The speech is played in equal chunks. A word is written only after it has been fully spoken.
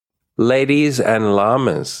ladies and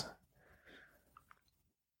llamas.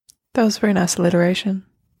 That was very nice alliteration.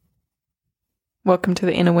 Welcome to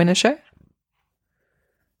the Inner Winner Show.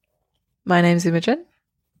 My name's Imogen,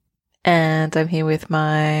 and I'm here with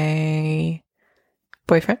my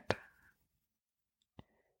boyfriend.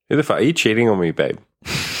 Who the fuck are you cheating on me, babe?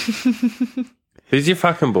 Who's your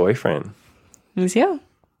fucking boyfriend? He's here.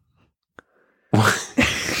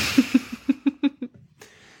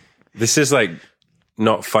 This is like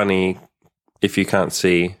not funny if you can't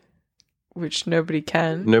see. Which nobody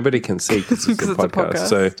can. Nobody can see because it's, a podcast.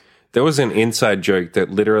 So there was an inside joke that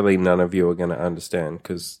literally none of you are going to understand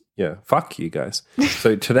because, yeah, fuck you guys.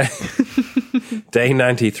 So today, day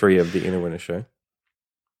 93 of the Inner Winner Show.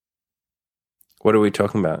 What are we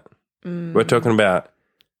talking about? We're talking about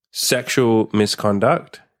sexual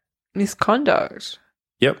misconduct. Misconduct?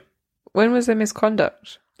 Yep. When was there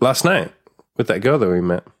misconduct? Last night with that girl that we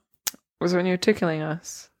met. Was it when you were tickling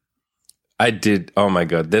us? I did. Oh my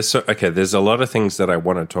God. There's a lot of things that I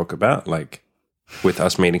want to talk about, like with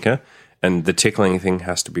us meeting her, and the tickling thing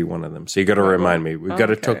has to be one of them. So you got to remind me. We've got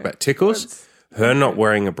to talk about tickles, her not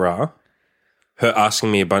wearing a bra, her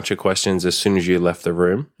asking me a bunch of questions as soon as you left the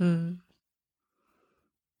room.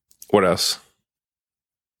 What else?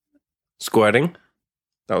 Squirting.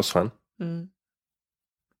 That was fun.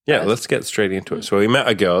 Yeah, let's get straight into it. So we met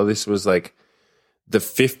a girl. This was like the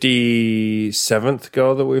 57th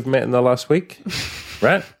girl that we've met in the last week,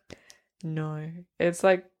 right? No. It's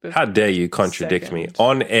like... How dare you contradict me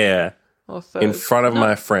on air in front of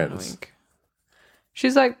my friends.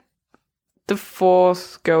 She's like the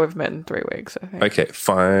fourth girl we've met in 3 weeks, I think. Okay,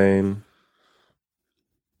 fine.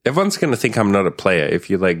 Everyone's going to think I'm not a player if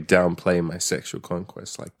you like downplay my sexual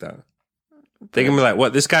conquest like that. They're going to be like,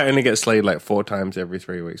 what? This guy only gets slayed like 4 times every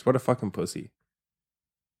 3 weeks. What a fucking pussy.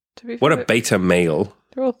 To be what fair, a beta male.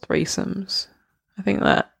 They're all threesomes. I think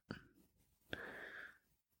that.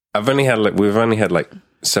 We've only had like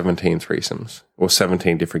 17 threesomes or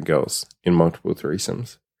 17 different girls in multiple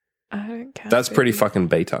threesomes. I don't count. That's pretty fucking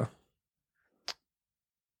beta.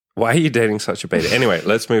 Why are you dating such a beta? Anyway,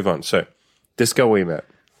 let's move on. So this girl we met.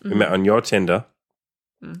 We met on your Tinder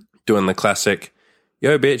doing the classic,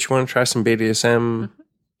 yo, bitch, want to try some BDSM?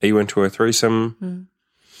 Are you into a threesome?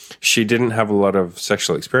 She didn't have a lot of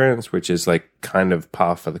sexual experience, which is like kind of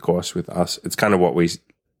par for the course with us. It's kind of what we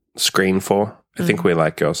screen for. I think we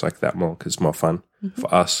like girls like that more because it's more fun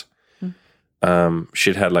for us.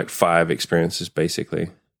 She'd had like 5 experiences basically.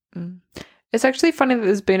 It's actually funny that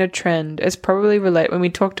there's been a trend. It's probably related, when we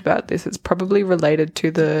talked about this, it's probably related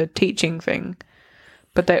to the teaching thing.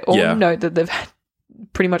 But they all note that they've had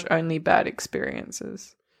pretty much only bad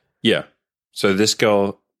experiences. Yeah. So this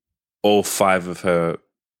girl, all 5 of her,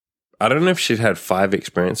 I don't know if she'd had 5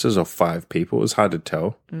 experiences or 5 people. It was hard to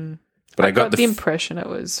tell. But I got the impression it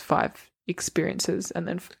was 5 experiences, and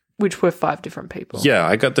then which were 5 different people. Yeah,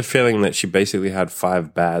 I got the feeling that she basically had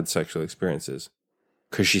 5 bad sexual experiences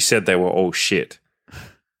because she said they were all shit.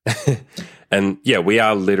 And yeah, we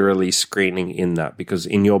are literally screening in that because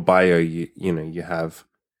in your bio, you have...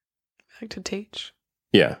 I like to teach.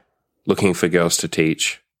 Yeah. Looking for girls to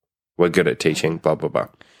teach. We're good at teaching, blah, blah, blah.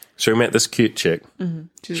 So we met this cute chick.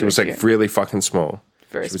 She was like really fucking small.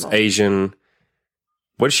 Very small. She was Asian.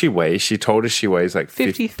 What does she weigh? She told us she weighs like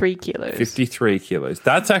 53 kilos. 53 kilos.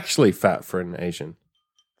 That's actually fat for an Asian.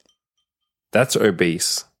 That's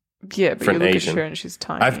obese. Yeah, but you look at her and she's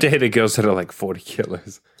tiny. I've dated girls that are like 40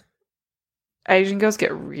 kilos. Asian girls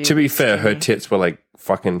get really To be fair, skinny. her tits were like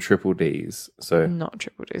fucking triple Ds. So not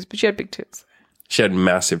triple Ds, but she had big tits. She had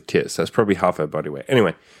massive tits. That's probably half her body weight.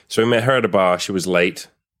 Anyway, so we met her at a bar. She was late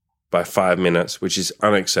by 5 minutes, which is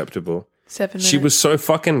unacceptable. 7 minutes. She was so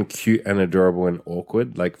fucking cute and adorable and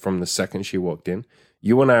awkward, like from the second she walked in.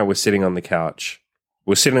 You and I were sitting on the couch.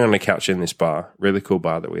 We're sitting on the couch in this bar, really cool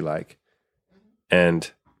bar that we like. And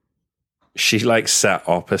she like sat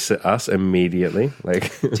opposite us immediately.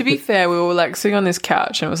 Like to be fair, we were like sitting on this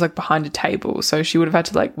couch and it was like behind a table. So she would have had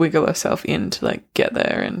to like wiggle herself in to like get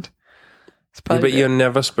there. And but you're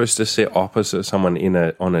never supposed to sit opposite someone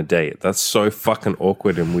on a date. That's so fucking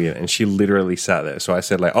awkward and weird. And she literally sat there. So I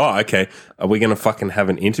said like, oh, okay, are we going to fucking have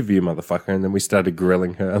an interview, motherfucker? And then we started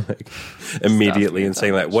grilling her like immediately and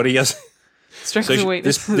saying like, what are you... So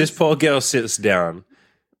this poor girl sits down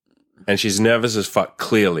and she's nervous as fuck,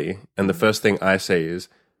 clearly. And the first thing I say is,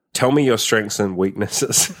 tell me your strengths and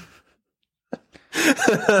weaknesses.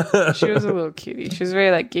 She was a little cutie. She was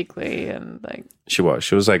very like giggly and like... She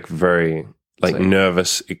was like very... like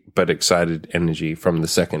nervous but excited energy from the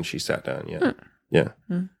second she sat down. Yeah. Yeah.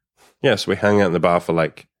 Yeah, so we hung out in the bar for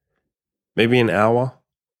like maybe an hour.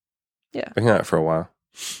 Yeah. We hung out for a while.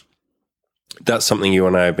 That's something you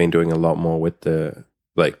and I have been doing a lot more with the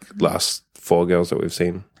last 4 girls that we've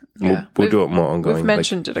seen. Yeah. We'll do it more ongoing. We've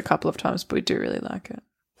mentioned it a couple of times, but we do really like it.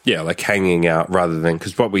 Yeah, like hanging out rather than,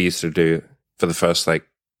 because what we used to do for the first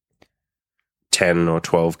 10 or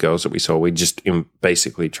 12 girls that we saw, we just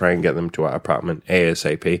basically try and get them to our apartment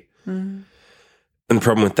ASAP. Mm. And the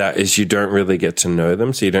problem with that is you don't really get to know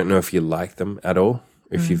them, so you don't know if you like them at all,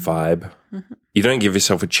 if you vibe. Mm-hmm. You don't give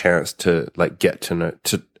yourself a chance to get to know,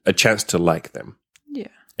 a chance to like them. Yeah.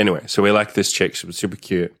 Anyway, so we liked this chick. She was super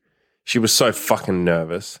cute. She was so fucking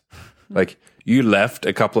nervous. You left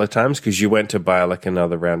a couple of times because you went to buy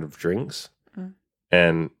another round of drinks,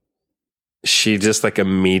 and she just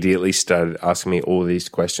immediately started asking me all these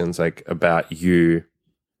questions about you.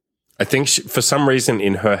 I think for some reason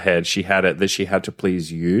in her head she had it that she had to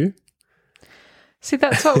please you. See,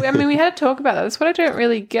 that's what we had to talk about that. That's what I don't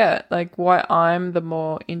really get. Why I'm the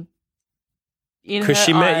more in because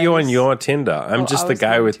she met you on your Tinder. I'm just the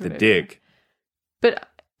guy with the dick. But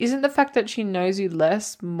isn't the fact that she knows you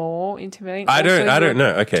less more intimidating? I don't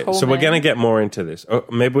know. Okay, so we're going to get more into this. Or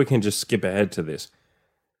maybe we can just skip ahead to this.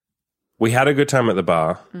 We had a good time at the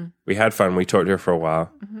bar. Mm. We had fun. We talked to her for a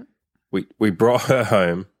while. Mm-hmm. We brought her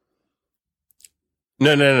home.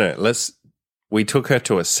 No. We took her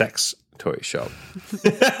to a sex toy shop.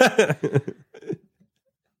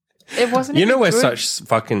 It wasn't. We're such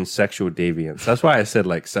fucking sexual deviants. That's why I said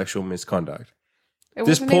sexual misconduct.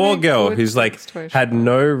 This poor girl who's had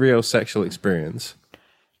no real sexual experience.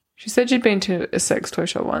 She said she'd been to a sex toy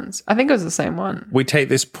shop once. I think it was the same one. We take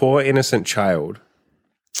this poor innocent child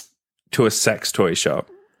to a sex toy shop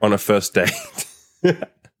on a first date.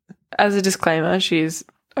 As a disclaimer, she's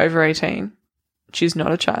over 18. She's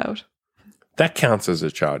not a child. That counts as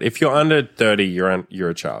a child. If you're under 30, you're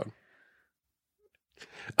a child.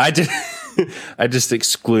 I just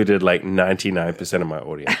excluded 99% of my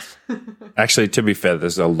audience. Actually, to be fair,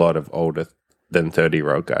 there's a lot of older than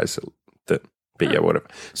 30-year-old guys but yeah, whatever.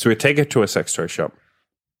 So we take her to a sex toy shop.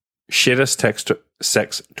 Shittest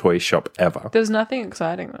sex toy shop ever. There's nothing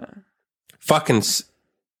exciting there. Fucking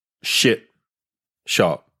shit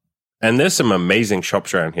shop. And there's some amazing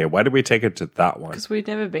shops around here. Why did we take her to that one? Because we'd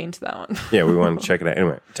never been to that one. Yeah, we wanted to check it out.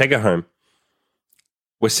 Anyway, take her home.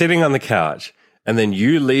 We're sitting on the couch, and then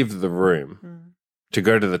you leave the room to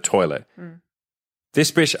go to the toilet. This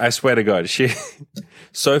bitch, I swear to God, she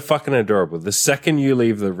so fucking adorable. The second you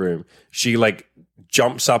leave the room, she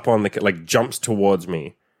jumps up on jumps towards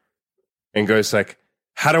me and goes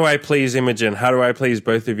how do I please Imogen? How do I please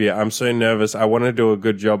both of you? I'm so nervous. I want to do a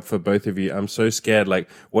good job for both of you. I'm so scared.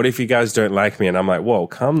 What if you guys don't like me? And I'm whoa,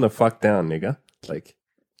 calm the fuck down, nigga. I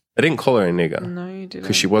didn't call her a nigga. No, you didn't.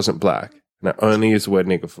 Because she wasn't black. And I only use the word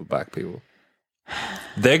nigga for black people.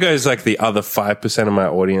 There goes the other 5% of my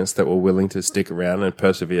audience that were willing to stick around and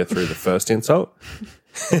persevere through the first insult.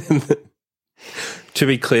 To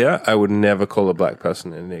be clear, I would never call a black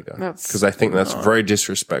person a nigger because I think that's very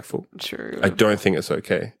disrespectful. True. I don't think it's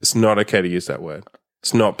okay. It's not okay to use that word.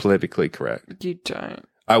 It's not politically correct. You don't.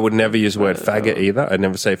 I would never use the word faggot either. I'd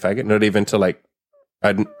never say faggot, not even to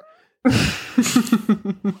I'd...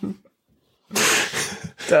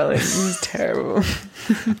 Darling, this is terrible.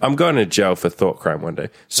 I'm going to jail for thought crime one day.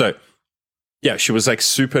 So, yeah, she was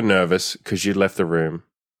super nervous because you left the room.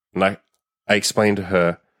 And I explained to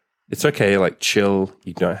her, it's okay, chill.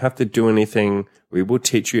 You don't have to do anything. We will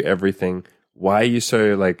teach you everything. Why are you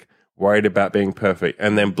so, worried about being perfect?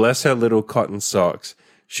 And then bless her little cotton socks.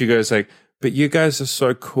 She goes but you guys are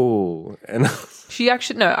so cool. And she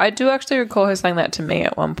actually, no, I do actually recall her saying that to me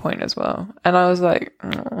at one point as well. And I was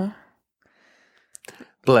oh.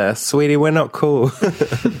 Bless, sweetie, we're not cool.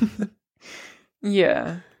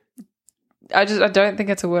 Yeah. I don't think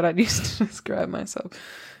it's a word I'd use to describe myself.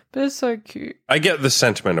 But it's so cute. I get the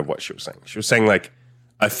sentiment of what she was saying. She was saying,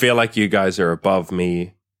 I feel like you guys are above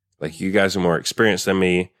me. You guys are more experienced than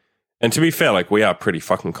me. And to be fair, we are pretty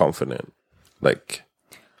fucking confident.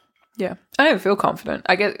 Yeah. I don't feel confident.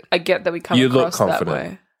 I get that we come across that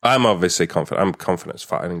way. I'm obviously confident. I'm confident as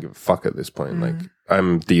fuck. I don't give a fuck at this point.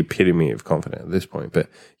 I'm the epitome of confident at this point. But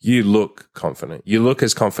you look confident. You look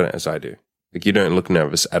as confident as I do. You don't look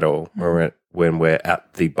nervous at all when we're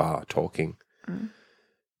at the bar talking.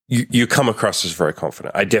 You come across as very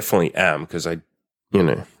confident. I definitely am because I've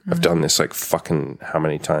done this fucking how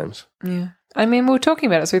many times. Yeah. I mean, we were talking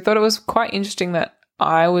about it, so we thought it was quite interesting that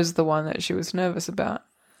I was the one that she was nervous about.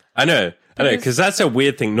 I know, because that's a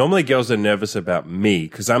weird thing. Normally girls are nervous about me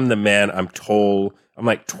because I'm the man, I'm tall,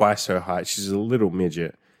 I'm twice her height. She's a little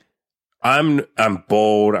midget. I'm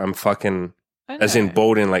bald, I'm fucking, as in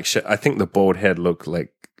bald in shit. I think the bald head look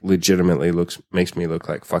legitimately makes me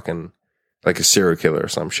look fucking, a serial killer or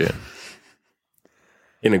some shit.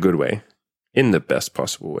 in a good way, in the best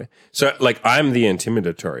possible way. So, like, I'm the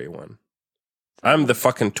intimidatory one. I'm the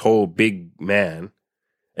fucking tall, big man.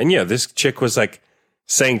 And yeah, this chick was like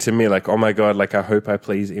saying to me, like, oh my God, like, I hope I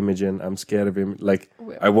please Imogen. I'm scared of him. Like,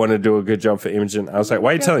 I want to do a good job for Imogen. I was like,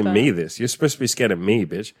 why are you telling me this? You're supposed to be scared of me,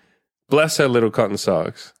 bitch. Bless her little cotton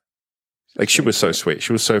socks. Like, she was so sweet.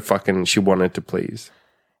 She was so fucking, she wanted to please.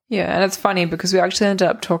 Yeah, and it's funny because we actually ended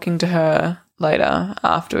up talking to her later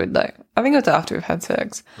afterward. Like, I think it was after we've had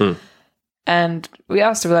sex. And we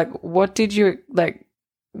asked her, like, what did you, like,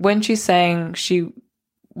 when she's saying she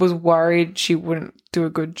was worried she wouldn't do a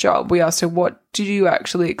good job, we asked her, what did you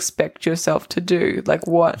actually expect yourself to do? Like,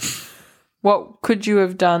 what could you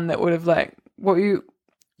have done that would have, like, what in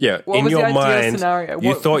your mind, scenario?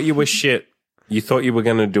 You thought you were shit. You thought you were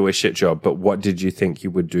going to do a shit job, but what did you think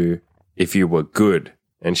you would do if you were good?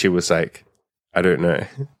 And she was like, I don't know.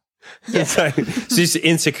 Yeah. So she's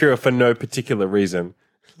insecure for no particular reason.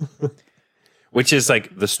 Which is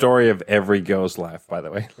like the story of every girl's life, by the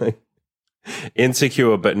way. Like,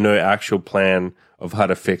 insecure, but no actual plan of how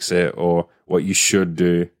to fix it or what you should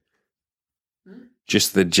do.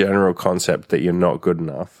 Just the general concept that you're not good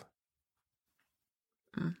enough.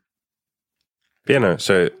 Yeah, no,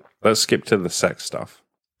 so let's skip to the sex stuff.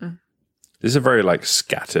 This is a very, like,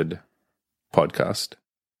 scattered podcast.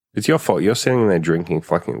 It's your fault. You're sitting there drinking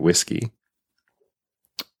fucking whiskey.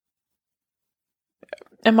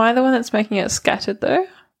 Am I the one that's making it scattered, though?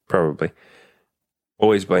 Probably.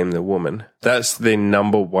 Always blame the woman. That's the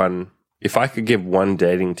number one. If I could give one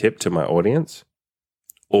dating tip to my audience,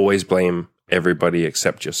 always blame everybody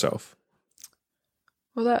except yourself.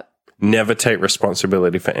 Well, never take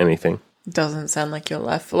responsibility for anything. Doesn't sound like your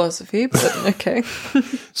life philosophy, but okay.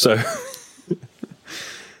 So,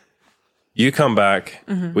 you come back,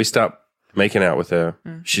 we start making out with her.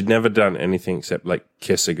 She'd never done anything except, like,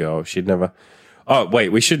 kiss a girl. She'd never... Oh, wait,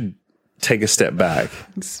 we should take a step back.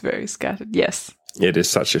 It's very scattered, yes. It is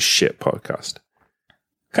such a shit podcast.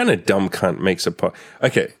 Kind of dumb cunt makes a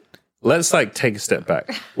Okay, let's, like, take a step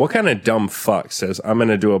back. What kind of dumb fuck says, I'm going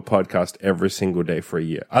to do a podcast every single day for a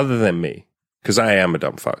year, other than me? Because I am a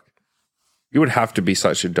dumb fuck. You would have to be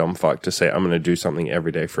such a dumb fuck to say, I'm going to do something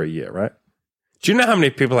every day for a year, right? Do you know how many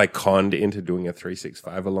people I conned into doing a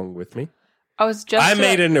 365 along with me? I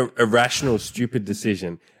made an irrational, stupid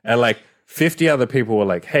decision, and, like, 50 other people were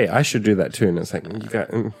like, hey, I should do that too. And it's like,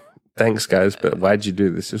 thanks, guys, but why'd you do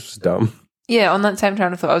this? This was dumb. Yeah, on that same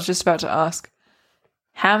train of thought, I was just about to ask,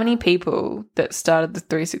 how many people that started the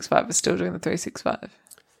 365 are still doing the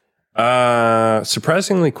 365?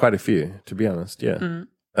 Surprisingly, quite a few, to be honest, yeah.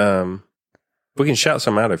 We can shout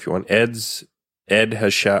some out if you want. Ed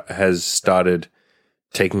has started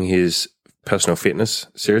taking his personal fitness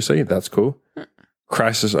seriously. That's cool.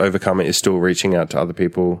 Crisis Overcomer is still reaching out to other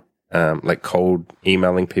people. Like cold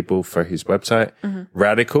emailing people for his website.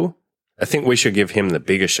 Radical, I think we should give him the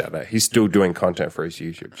biggest shout out. He's still doing content for his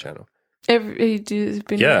YouTube channel.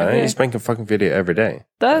 He's making a fucking video every day.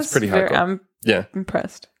 That's pretty hardcore. I'm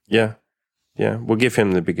impressed. Yeah. We'll give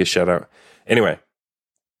him the biggest shout out. Anyway,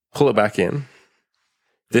 pull it back in.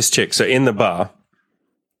 This chick, so in the bar,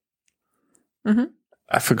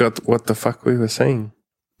 I forgot what the fuck we were saying.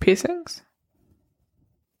 Piercings?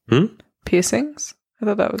 Piercings? I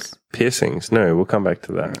thought that was... Piercings. No, we'll come back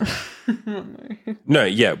to that. No,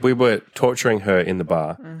 yeah, we were torturing her in the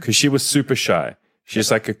bar because she was super shy. She's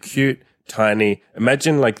like a cute, tiny...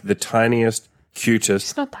 Imagine like the tiniest,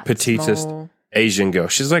 cutest, petitest small. Asian girl.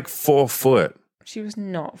 She's like 4 foot. She was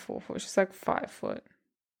not 4 foot. She's like 5 foot.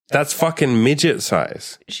 That's fucking midget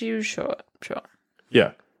size. She was short.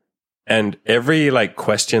 Yeah. And every like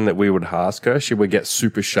question that we would ask her, she would get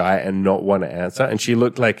super shy and not want to answer. And she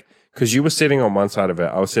looked like... Because you were sitting on one side of it,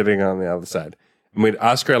 I was sitting on the other side. And we'd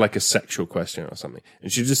ask her like a sexual question or something.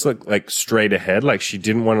 And she just looked like straight ahead, like she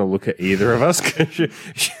didn't want to look at either of us. she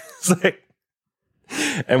was like,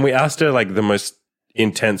 and we asked her like the most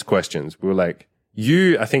intense questions. We were like,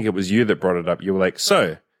 I think it was you that brought it up. You were like,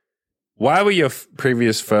 so why were your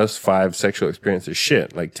previous first 5 sexual experiences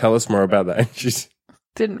shit? Like, tell us more about that. And she's...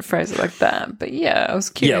 Didn't phrase it like that, but yeah, I was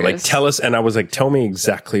curious. Yeah, like tell us, and I was like, tell me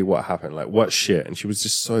exactly what happened, like what shit, and she was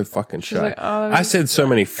just so fucking shy. Like, I said so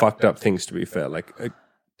many fucked up things, to be fair. Like,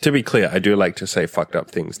 to be clear, I do like to say fucked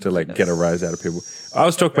up things to like get a rise out of people. I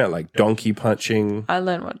was talking about like donkey punching. I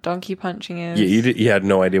learned what donkey punching is. Yeah, you had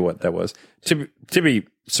no idea what that was. To be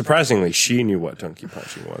surprisingly, she knew what donkey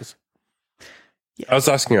punching was. Yeah. I was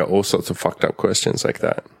asking her all sorts of fucked up questions like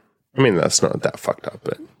that. I mean, that's not that fucked up,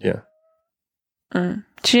 but yeah.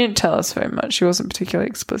 She didn't tell us very much. She wasn't particularly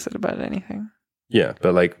explicit about anything. Yeah,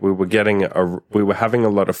 but like we were having a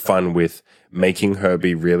lot of fun with making her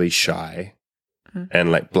be really shy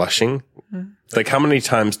and like blushing. Like how many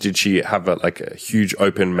times did she have a huge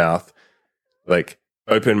open mouth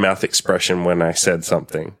expression when I said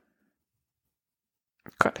something?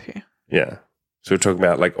 Quite a few. Yeah. So we're talking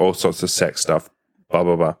about like all sorts of sex stuff, blah,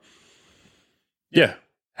 blah, blah. Yeah.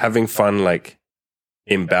 Having fun, like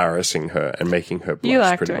embarrassing her and making her blush. You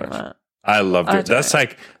like pretty doing much. that. I loved it.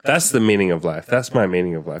 That's the meaning of life. That's my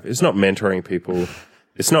meaning of life. It's not mentoring people.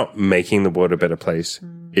 It's not making the world a better place.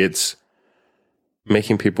 It's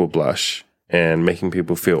making people blush and making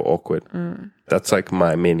people feel awkward. That's like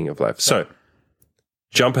my meaning of life. So,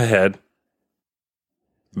 jump ahead.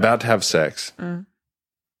 About to have sex.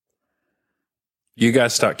 You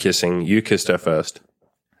guys start kissing. You kissed her first.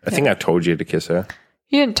 I think I told you to kiss her.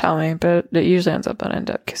 You didn't tell me, but it usually ends up I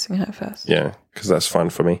end up kissing her first. Yeah, because that's fun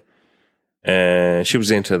for me. And she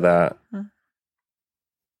was into that.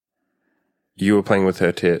 You were playing with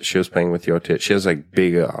her tits. She was playing with your tits. She has like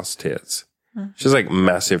big ass tits. She has like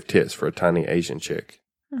massive tits for a tiny Asian chick.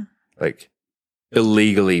 Like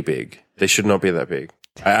illegally big. They should not be that big.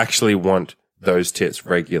 I actually want those tits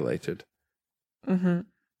regulated.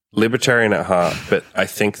 Libertarian at heart, but I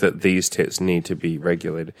think that these tits need to be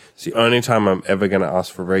regulated. It's the only time I'm ever going to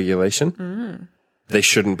ask for regulation. They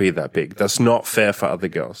shouldn't be that big. That's not fair for other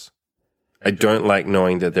girls. I don't like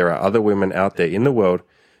knowing that there are other women out there in the world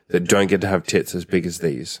that don't get to have tits as big as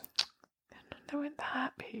these. They weren't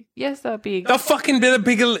that big. Yes, they're big. They're fucking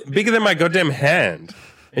bigger than my goddamn hand.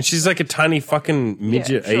 And she's like a tiny fucking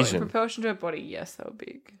midget Asian. In proportion to her body, yes, they were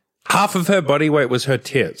big. Half of her body weight was her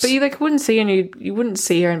tits. But you like wouldn't see, and you wouldn't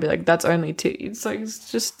see her and be like, "That's only tits." Like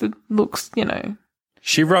it's just the looks, you know.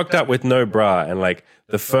 She rocked up with no bra, and like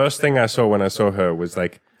the first thing I saw when I saw her was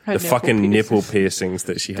like her the fucking nipple piercings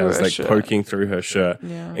that she has, like poking through her shirt.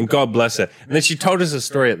 Yeah. And God bless her. And then she told us a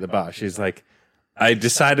story at the bar. She's like, I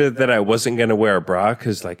decided that I wasn't going to wear a bra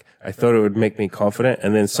because like I thought it would make me confident.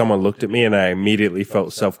 And then someone looked at me and I immediately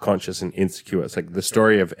felt self-conscious and insecure. It's like the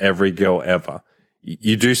story of every girl ever.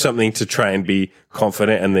 You do something to try and be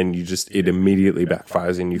confident and then it immediately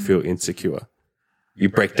backfires and you feel insecure. You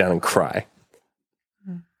break down and cry.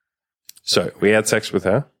 So we had sex with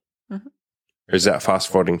her. Or is that fast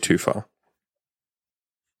forwarding too far?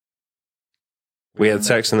 We had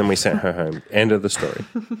sex and then we sent her home. End of the story.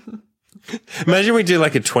 Imagine we do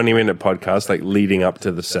like a 20-minute podcast like leading up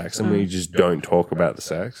to the sex and we just don't talk about the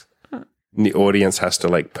sex. And the audience has to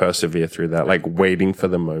like persevere through that, like waiting for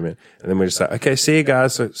the moment. And then we're just like, okay, see you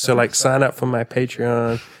guys. So like sign up for my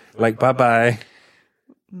Patreon. Like, bye-bye.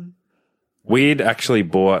 We'd actually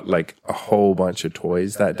bought like a whole bunch of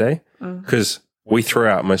toys that day because we threw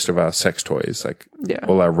out most of our sex toys, like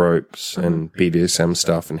all our ropes and BDSM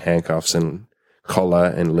stuff and handcuffs and collar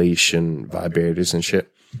and leash and vibrators and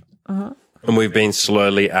shit. And we've been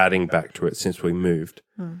slowly adding back to it since we moved.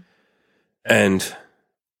 And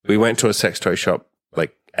we went to a sex toy shop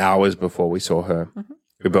like hours before we saw her.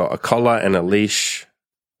 We bought a collar and a leash.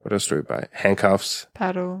 What else do we buy? Handcuffs.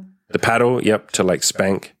 Paddle. The paddle, yep, to like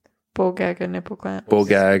spank. Ball gag and nipple clamps. Ball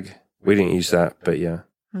gag. We didn't use that, but yeah.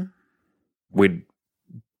 We'd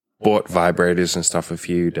bought vibrators and stuff a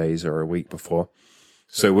few days or a week before.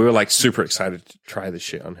 So we were like super excited to try this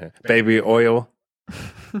shit on her. Baby oil.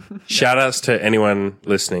 Shout outs to anyone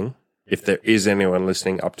listening. If there is anyone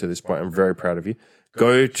listening up to this point, I'm very proud of you.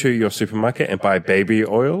 Go to your supermarket and buy baby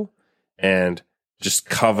oil and just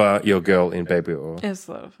cover your girl in baby oil. It's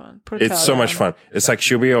a lot of fun. It's so much fun. It's like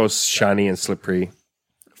she'll be all shiny and slippery.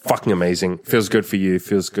 Fucking amazing. Feels good for you.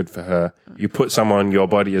 Feels good for her. You put some on your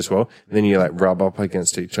body as well. And then you like rub up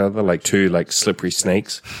against each other like two like slippery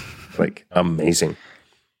snakes. Like amazing.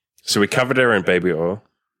 So we covered her in baby oil.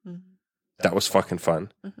 That was fucking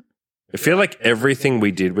fun. I feel like everything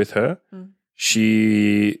we did with her,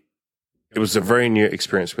 it was a very new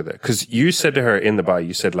experience with her. Because you said to her in the bar,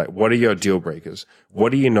 you said like, what are your deal breakers?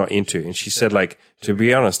 What are you not into? And she said like, to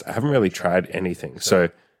be honest, I haven't really tried anything. So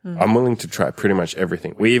I'm willing to try pretty much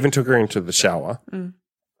everything. We even took her into the shower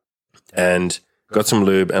and got some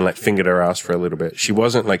lube and like fingered her ass for a little bit. She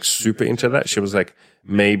wasn't like super into that. She was like,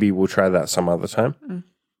 maybe we'll try that some other time.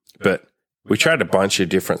 But we tried a bunch of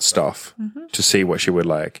different stuff to see what she would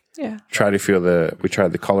like. Yeah. We tried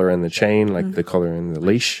the collar and the chain, like the collar and the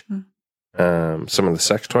leash. Some of the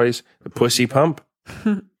sex toys, the pussy pump.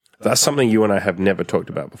 That's something you and I have never talked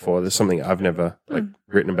about before. There's something I've never like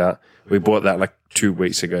written about. We bought that like 2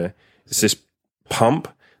 weeks ago. It's this pump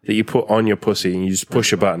that you put on your pussy and you just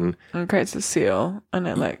push a button. And it creates a seal and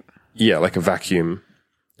it like... Yeah, like a vacuum.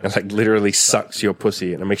 It like literally sucks your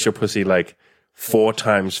pussy and it makes your pussy like 4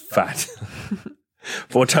 times fat.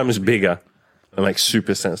 4 times bigger. and like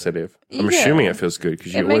super sensitive. I'm assuming it feels good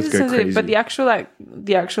because you always go crazy. But the actual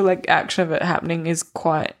action of it happening is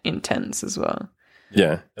quite intense as well.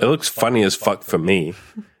 Yeah, it looks funny as fuck for me.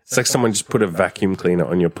 It's like someone just put a vacuum cleaner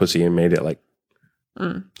on your pussy and made it like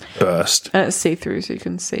burst. And it's see-through, so you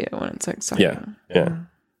can see it when it's like sucking. Yeah.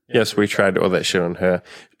 Yes, we tried all that shit on her.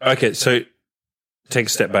 Okay, so take a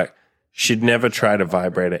step back. She'd never tried a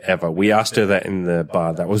vibrator ever. We asked her that in the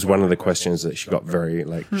bar. That was one of the questions that she got very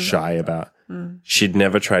like shy about. She'd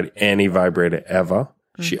never tried any vibrator ever.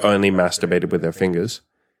 She only masturbated with her fingers.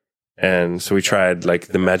 And so we tried like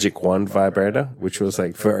the Magic Wand vibrator, which was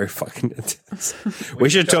like very fucking intense. We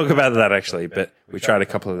should talk about that actually, but we tried a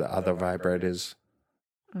couple of the other vibrators.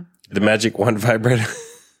 The Magic Wand vibrator.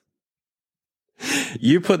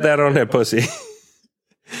 You put that on her pussy.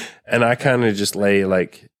 And I kind of just lay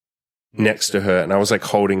like next to her, and I was like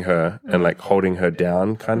holding her and like holding her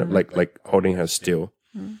down, kind of like holding her still.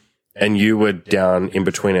 And you were down in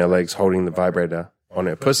between her legs holding the vibrator on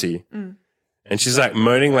her pussy. And she's like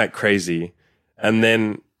moaning like crazy. And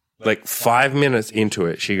then like 5 minutes into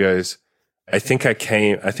it, she goes, I think I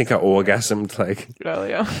orgasmed like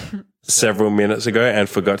several minutes ago and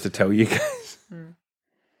forgot to tell you guys.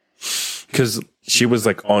 Because she was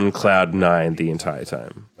like on cloud 9 the entire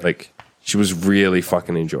time. Like she was really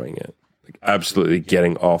fucking enjoying it. Like absolutely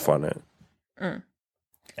getting off on it.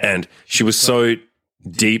 And she was so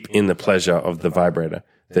deep in the pleasure of the vibrator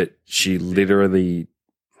that she literally,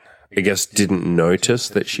 I guess, didn't notice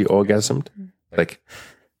that she orgasmed. Like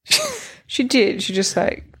she did. She just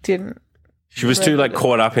like didn't. She was too like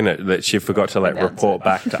caught up in it that she forgot to like report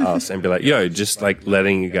back to us and be like, yo, just like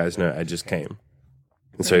letting you guys know I just came.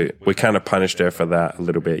 And so we kind of punished her for that a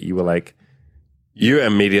little bit. You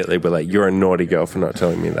immediately were like, you're a naughty girl for not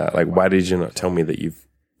telling me that. Like, why did you not tell me that you're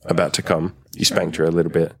about to come? You spanked her a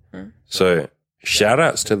little bit. So shout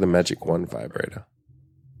outs to the Magic Wand vibrator.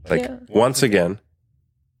 Like once again,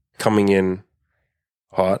 coming in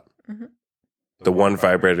hot. The Wand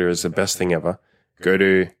vibrator is the best thing ever. Go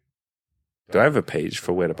to, do I have a page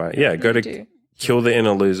for where to buy it? Yeah, go to Kill the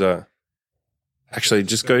Inner Loser. Actually,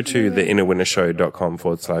 just go to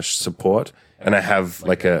theinnerwinnershow.com/support, and I have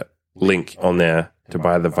like a link on there to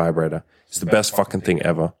buy the vibrator. It's the best fucking thing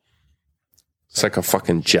ever. It's like a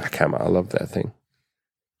fucking jackhammer. I love that thing.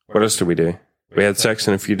 What else did we do? We had sex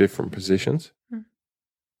in a few different positions.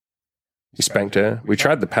 You spanked her. We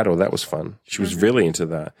tried the paddle. That was fun. She was really into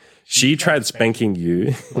that. She tried spanking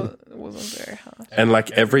you. Well, it wasn't very hard. And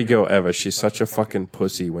like every girl ever, she's such a fucking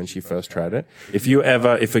pussy when she first tried it.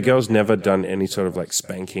 If a girl's never done any sort of like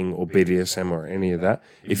spanking or BDSM or any of that,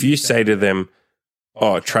 if you say to them,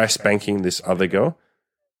 oh, try spanking this other girl,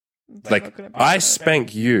 like I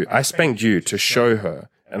spanked you to show her,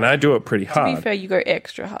 and I do it pretty hard. To be fair, you go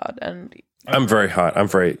extra hard, and I'm very hard. I'm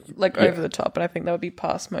very like over the top, and I think that would be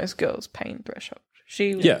past most girls' pain threshold.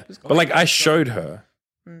 But like I showed her,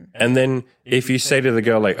 and then if you say to the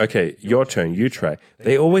girl like, "Okay, your turn, you try,"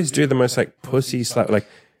 they always do the most like pussy slap, like.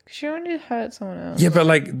 She wanted to hurt someone else. Yeah, but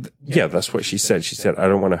like, that's what she said. She said, "I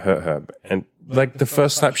don't want to hurt her," and like the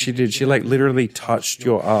first slap she did, she like literally touched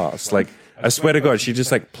your ass. Like I swear to God, she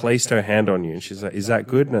just like placed her hand on you, and she's like, "Is that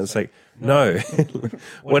good?" And it's like, "No,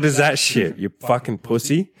 what is that shit? You fucking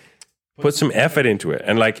pussy." Put some effort into it.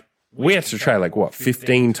 And like, we had to try like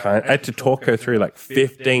 15 times. I had to talk her through like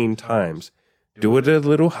 15 times. Do it a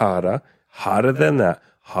little harder than that,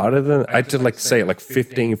 I had to like say it like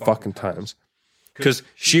 15 fucking times. Because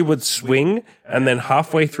she would swing, and then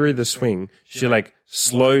halfway through the swing, she like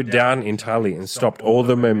slowed down entirely and stopped all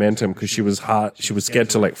the momentum because she was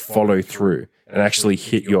scared to like follow through and actually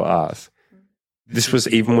hit your ass. This was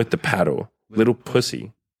even with the paddle. Little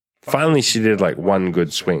pussy. Finally, she did like one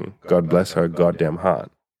good swing. God bless her goddamn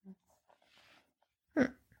heart.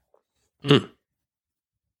 And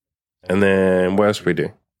then what else did we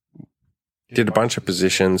do? Did a bunch of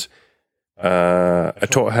positions. We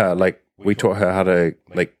taught her how to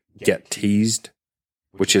like get teased,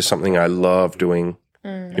 which is something I love doing.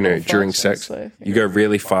 During sex, you go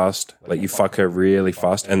really fast, like you fuck her really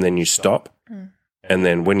fast, and then you stop. And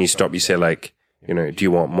then when you stop, you say like, do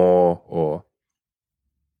you want more? Or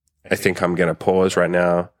I think I'm going to pause right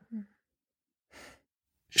now.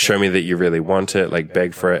 Show me that you really want it, like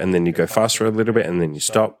beg for it. And then you go faster a little bit, and then you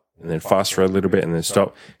stop, and then faster a little bit, and then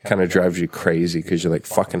stop. Kind of drives you crazy because you're like,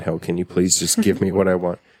 fucking hell, can you please just give me what I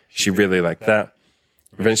want? She really liked that.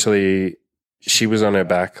 Eventually, she was on her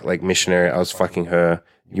back, like missionary. I was fucking her.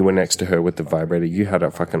 You were next to her with the vibrator. You had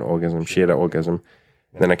a fucking orgasm. She had an orgasm.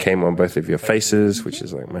 And then I came on both of your faces, which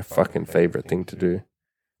is like my fucking favorite thing to do.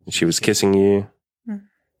 And she was kissing you.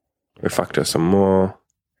 We fucked her some more.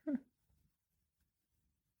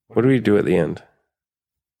 What do we do at the end?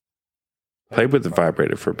 Play with the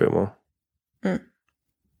vibrator for a bit more.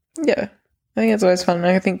 Yeah. I think it's always fun. And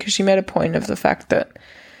I think because she made a point of the fact that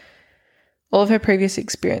all of her previous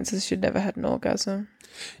experiences, she'd never had an orgasm.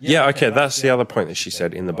 Yeah, okay, that's the other point that she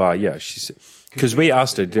said in the bar. Yeah, she said, because we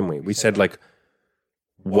asked her, didn't we? We said, like,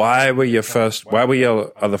 why were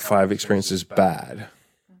your other 5 experiences bad?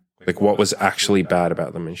 Like, what was actually bad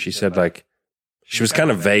about them? And she said, like, she was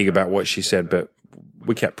kind of vague about what she said, but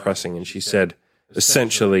we kept pressing. And she said,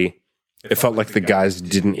 essentially, it felt like the guys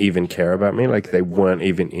didn't even care about me. Like, they weren't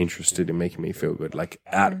even interested in making me feel good. Like,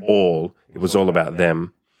 at all. It was all about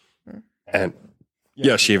them. And,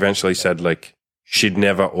 yeah, she eventually said, like, she'd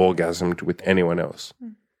never orgasmed with anyone else.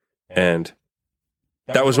 And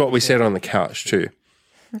that was what we said on the couch, too.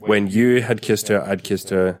 When you had kissed her, I'd kissed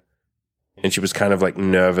her, and she was kind of, like,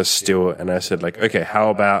 nervous still. And I said, like, okay, how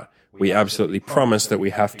about we absolutely promise that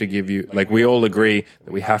we have to give you, like, we all agree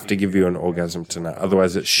that we have to give you an orgasm tonight.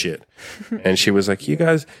 Otherwise, it's shit. And she was like, you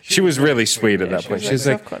guys, she was really sweet at that point. She's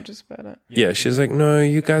like, self-conscious about it. Yeah, she's like, no,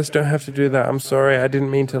 you guys don't have to do that. I'm sorry. I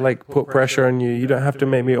didn't mean to, like, put pressure on you. You don't have to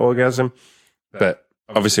make me orgasm. But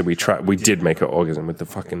obviously, we did make her orgasm with the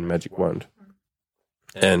fucking magic wand.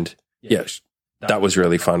 And yeah, that was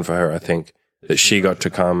really fun for her, I think. That she got to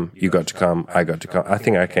come, you got to come, I got to come. I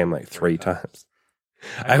think I came like 3 times.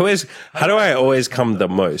 How do I always come the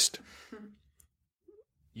most?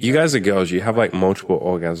 You guys are girls, you have like multiple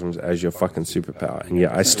orgasms as your fucking superpower. And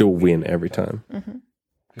yeah, I still win every time.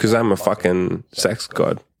 Because I'm a fucking sex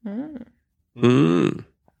god. What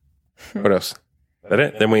else? Is that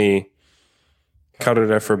it? Then we cuddled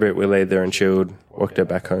her for a bit. We laid there and chilled. Walked her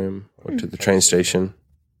back home. Walked to the train station.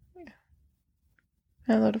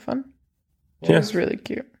 Had a lot of fun. She was really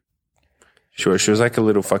cute. Sure, she was like a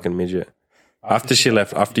little fucking midget. After she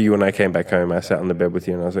left, after you and I came back home, I sat on the bed with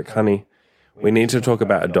you and I was like, honey, we need to talk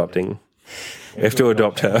about adopting. We have to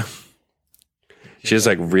adopt her. She's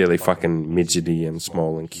like really fucking midgety and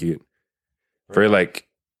small and cute. Very like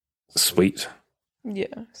sweet.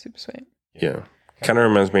 Yeah, super sweet. Yeah. Kind of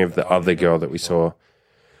reminds me of the other girl that we saw.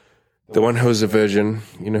 The one who was a virgin.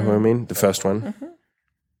 You know who I mean? The first one.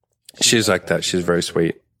 She's like that. She's very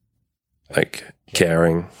sweet. Like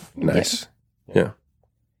caring. Nice. Yeah.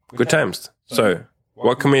 Good times. So,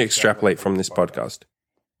 what can we extrapolate from this podcast?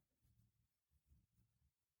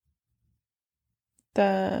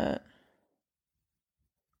 That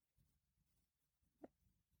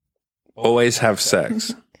always have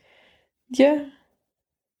sex. Yeah.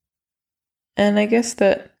 And I guess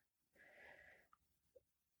that,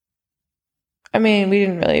 I mean, we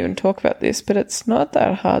didn't really even talk about this, but it's not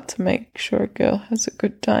that hard to make sure a girl has a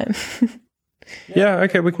good time. Yeah,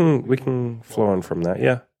 okay, we can flow on from that,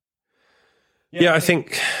 yeah. Yeah, I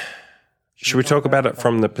think, should we talk about it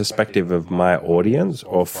from the perspective of my audience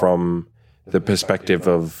or from the perspective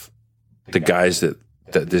of the guys that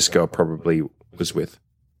this girl probably was with?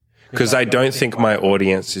 Because I don't think my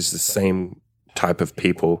audience is the same type of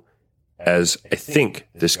people as I think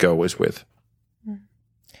this girl was with.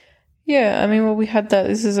 Yeah, I mean, well, we had that.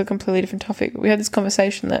 This is a completely different topic. We had this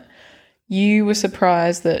conversation that you were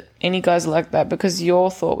surprised that any guys like that because your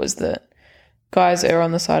thought was that guys are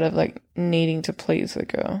on the side of like needing to please the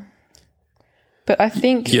girl. But I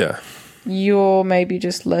think you're maybe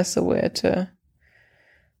just less aware to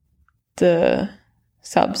the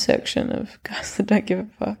subsection of guys that don't give a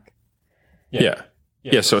fuck. Yeah.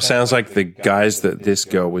 Yeah, so it sounds like the guys that this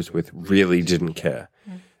girl was with really didn't care.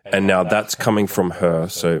 And now that's coming from her,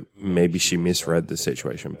 so maybe she misread the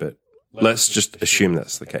situation, but let's just assume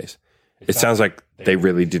that's the case. It sounds like they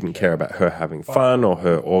really didn't care about her having fun or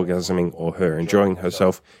her orgasming or her enjoying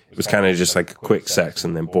herself. It was kind of just like a quick sex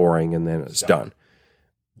and then boring and then it's done.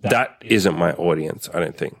 That isn't my audience, I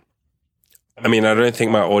don't think. I mean, I don't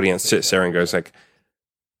think my audience sits there and goes like,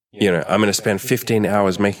 you know, I'm going to spend 15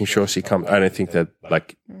 hours making sure she comes. I don't think they're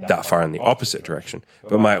like that far in the opposite direction.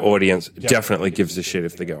 But my audience definitely gives a shit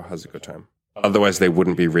if the girl has a good time. Otherwise, they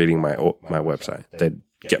wouldn't be reading my website. They'd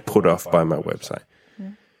get put off by my website.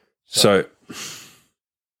 So,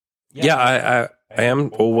 yeah, I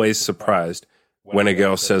am always surprised when a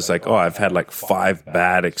girl says like, oh, I've had like 5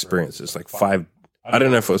 bad experiences, like 5, I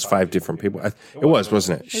don't know if it was 5 different people. It was,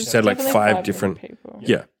 wasn't it? She said like 5 different people.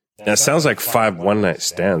 Yeah. That sounds like 5 one-night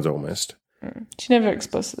stands almost. She never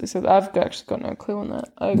explicitly said that. I've actually got no clue on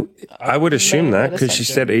that. I would assume that because she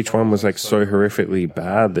said each one was like so horrifically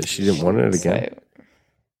bad that she didn't want it again.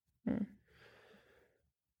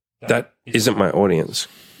 That isn't my audience.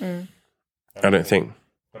 I don't think.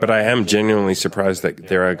 But I am genuinely surprised that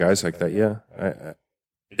there are guys like that, yeah.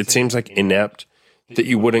 It seems like inept that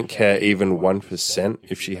you wouldn't care even 1%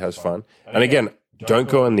 if she has fun. And again, don't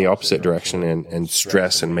go in the opposite direction and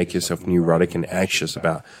stress and make yourself neurotic and anxious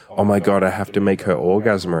about, oh my God, I have to make her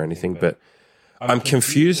orgasm or anything. But I'm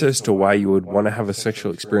confused as to why you would want to have a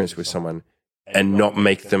sexual experience with someone and not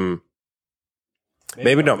make them,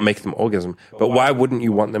 maybe not make them orgasm, but why wouldn't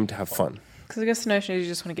you want them to have fun? Because I guess the notion is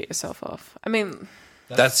you just want to get yourself off. I mean,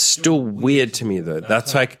 that's still weird to me, though.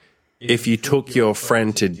 That's like if you took your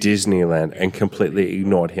friend to Disneyland and completely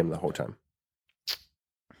ignored him the whole time.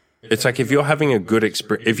 It's like if you're having a good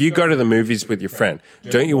experience, if you go to the movies with your friend,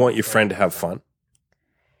 don't you want your friend to have fun?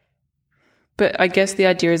 But I guess the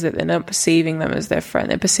idea is that they're not perceiving them as their friend.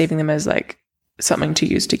 They're perceiving them as like something to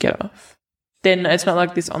use to get off. Then it's not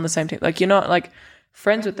like this on the same team. Like you're not like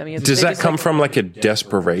friends with them. Does that come from like a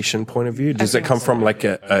desperation point of view? Does it come from like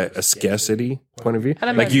a scarcity point of view?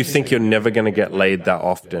 Like you think you're never going to get laid that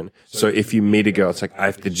often. So if you meet a girl, it's like I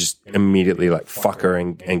have to just immediately like fuck her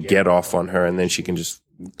and get off on her and then she can just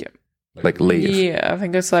like leave. Yeah, I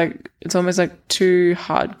think it's like it's almost like too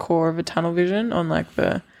hardcore of a tunnel vision on like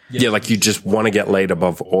the... Yeah, like you just want to get laid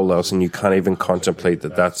above all else and you can't even contemplate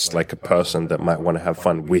that that's like a person that might want to have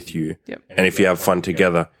fun with you. Yep. And if you have fun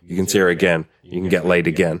together, you can see her again. You can get laid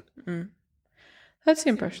again. Mm. That's the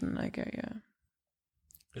impression I get, yeah.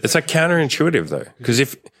 It's like counterintuitive though. Because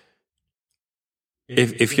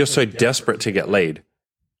if you're so desperate to get laid,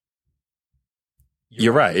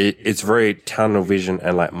 you're right. It's very tunnel vision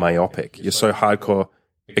and like myopic. You're so hardcore.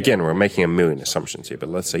 Again, we're making a million assumptions here, but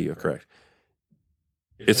let's say you're correct.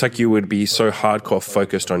 It's like you would be so hardcore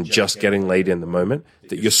focused on just getting laid in the moment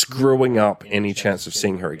that you're screwing up any chance of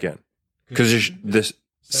seeing her again. Because this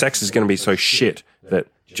sex is going to be so shit that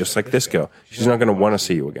just like this girl, she's not going to want to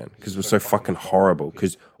see you again because it was so fucking horrible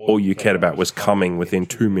because all you cared about was coming within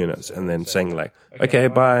 2 minutes and then saying like, okay,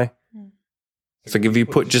 bye. It's like if you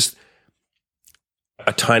put just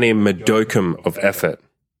a tiny modicum of effort,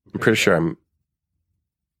 I'm pretty sure I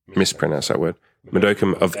mispronounced that word,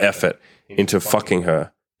 modicum of effort into fucking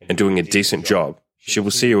her and doing a decent job, she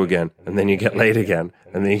will see you again, and then you get laid again,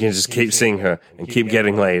 and then you can just keep seeing her and keep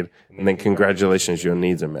getting laid, and then congratulations, your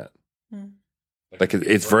needs are met. Mm. Like,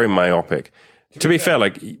 it's very myopic. To be fair,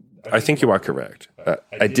 like, I think you are correct.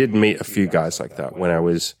 I did meet a few guys like that when I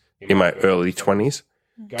was in my early 20s.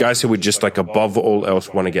 Guys who would just, like, above all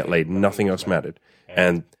else want to get laid. Nothing else mattered.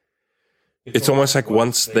 And it's almost like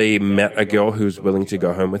once they met a girl who was willing to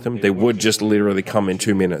go home with them, they would just literally come in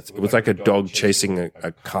 2 minutes. It was like a dog chasing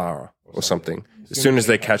a car or something. As soon as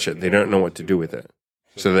they catch it, they don't know what to do with it.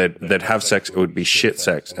 So they'd have sex. It would be shit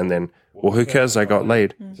sex. And then, well, who cares? I got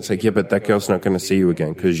laid. It's like, yeah, but that girl's not going to see you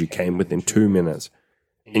again because you came within 2 minutes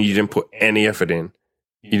and you didn't put any effort in.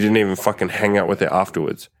 You didn't even fucking hang out with her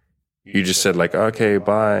afterwards. You just said like, okay,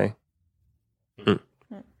 bye.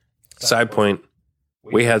 Side point.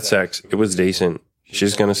 We had sex. It was decent.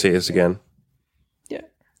 She's going to see us again. Yeah.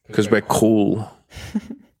 Because we're cool. I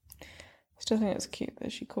still think it's cute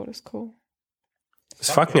that she called us cool. It's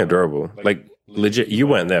fucking adorable. Like, legit, you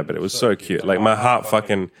weren't there, but it was so cute. Like, my heart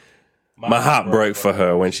broke for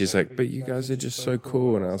her when she's like, but you guys are just so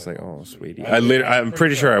cool. And I was like, oh, sweetie. I'm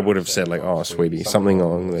pretty sure I would have said like, oh, sweetie, something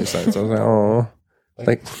along those lines. I was like, oh,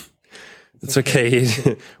 like, it's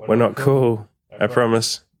okay. We're not cool. I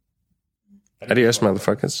promise. Adios,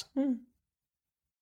 motherfuckers.